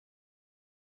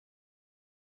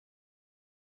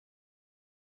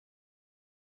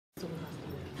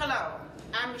Hello,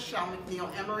 I'm Michelle McNeil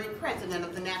Emery, President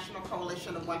of the National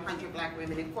Coalition of 100 Black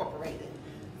Women Incorporated.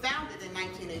 Founded in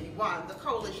 1981, the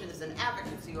Coalition is an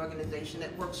advocacy organization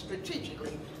that works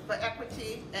strategically for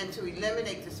equity and to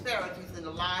eliminate disparities in the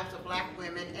lives of Black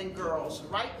women and girls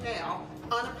right now,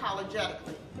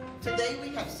 unapologetically. Today we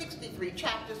have 63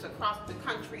 chapters across the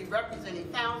country representing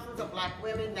thousands of Black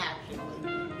women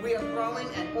nationally. We are growing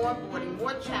and onboarding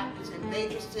more chapters in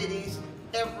major cities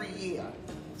every year.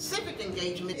 Civic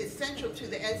engagement is central to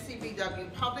the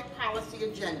NCBW public policy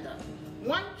agenda.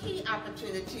 One key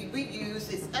opportunity we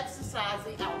use is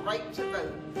exercising our right to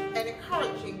vote and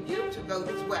encouraging you to vote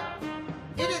as well.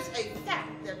 It is a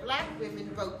fact that Black women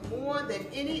vote more than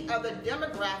any other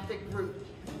demographic group.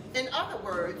 In other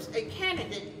words, a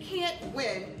candidate can't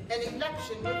win an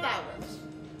election without us.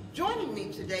 Joining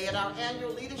me today at our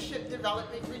annual Leadership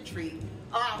Development Retreat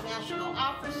are our national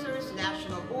officers,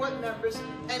 national board members,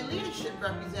 and leadership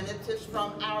representatives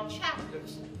from our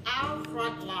chapters, our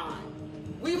front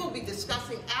line. We will be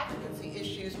discussing advocacy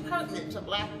issues pertinent to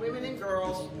Black women and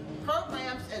girls,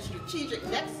 programs and strategic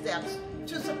next steps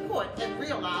to support and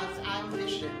realize our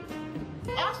mission.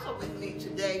 Also with me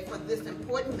today for this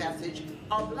important message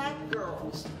are Black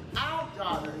girls, our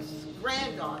daughters,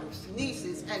 granddaughters,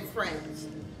 nieces, and friends.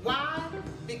 Why?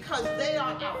 Because they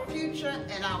are our future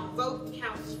and our vote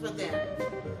counts for them.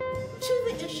 To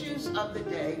the issues of the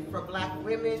day for Black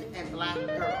women and Black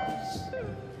girls.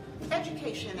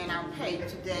 Education and our pay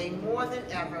today more than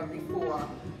ever before.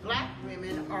 Black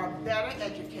women are better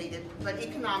educated, but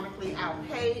economically our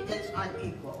pay is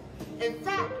unequal. In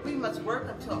fact, we must work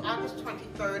until August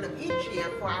 23rd of each year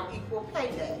for our Equal Pay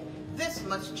Day. This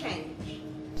must change.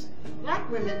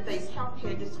 Black women face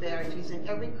healthcare disparities in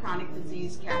every chronic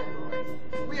disease category.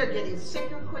 We are getting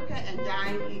sicker quicker and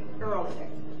dying earlier.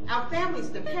 Our families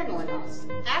depend on us.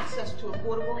 Access to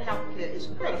affordable healthcare is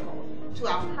critical to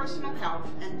our personal health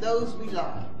and those we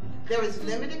love. There is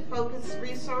limited focused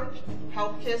research,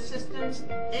 healthcare systems,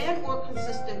 and/or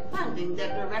consistent funding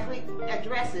that directly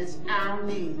addresses our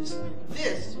needs.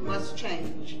 This must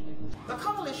change. The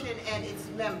Coalition and its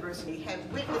members have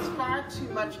witnessed far too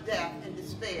much death and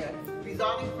despair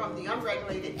resulting from the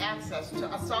unregulated access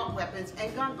to assault weapons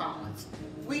and gun violence.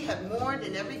 We have mourned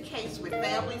in every case with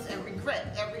families and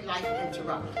regret every life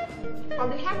interrupted. On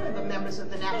behalf of the members of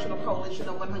the National Coalition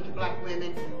of 100 Black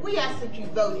Women, we ask that you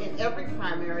vote in every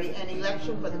primary and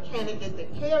election for the candidate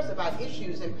that cares about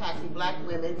issues impacting Black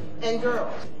women and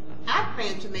girls. I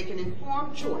plan to make an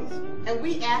informed choice, and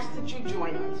we ask that you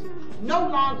join us. No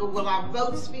longer will our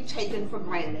votes be taken for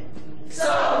granted.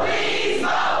 So please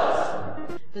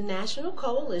vote! The National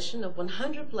Coalition of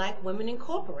 100 Black Women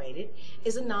Incorporated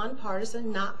is a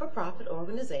nonpartisan, not-for-profit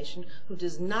organization who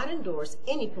does not endorse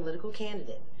any political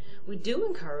candidate. We do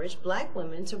encourage Black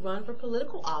women to run for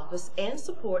political office and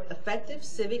support effective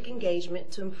civic engagement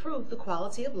to improve the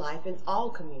quality of life in all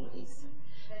communities.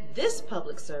 This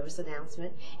public service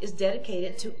announcement is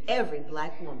dedicated to every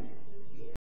Black woman.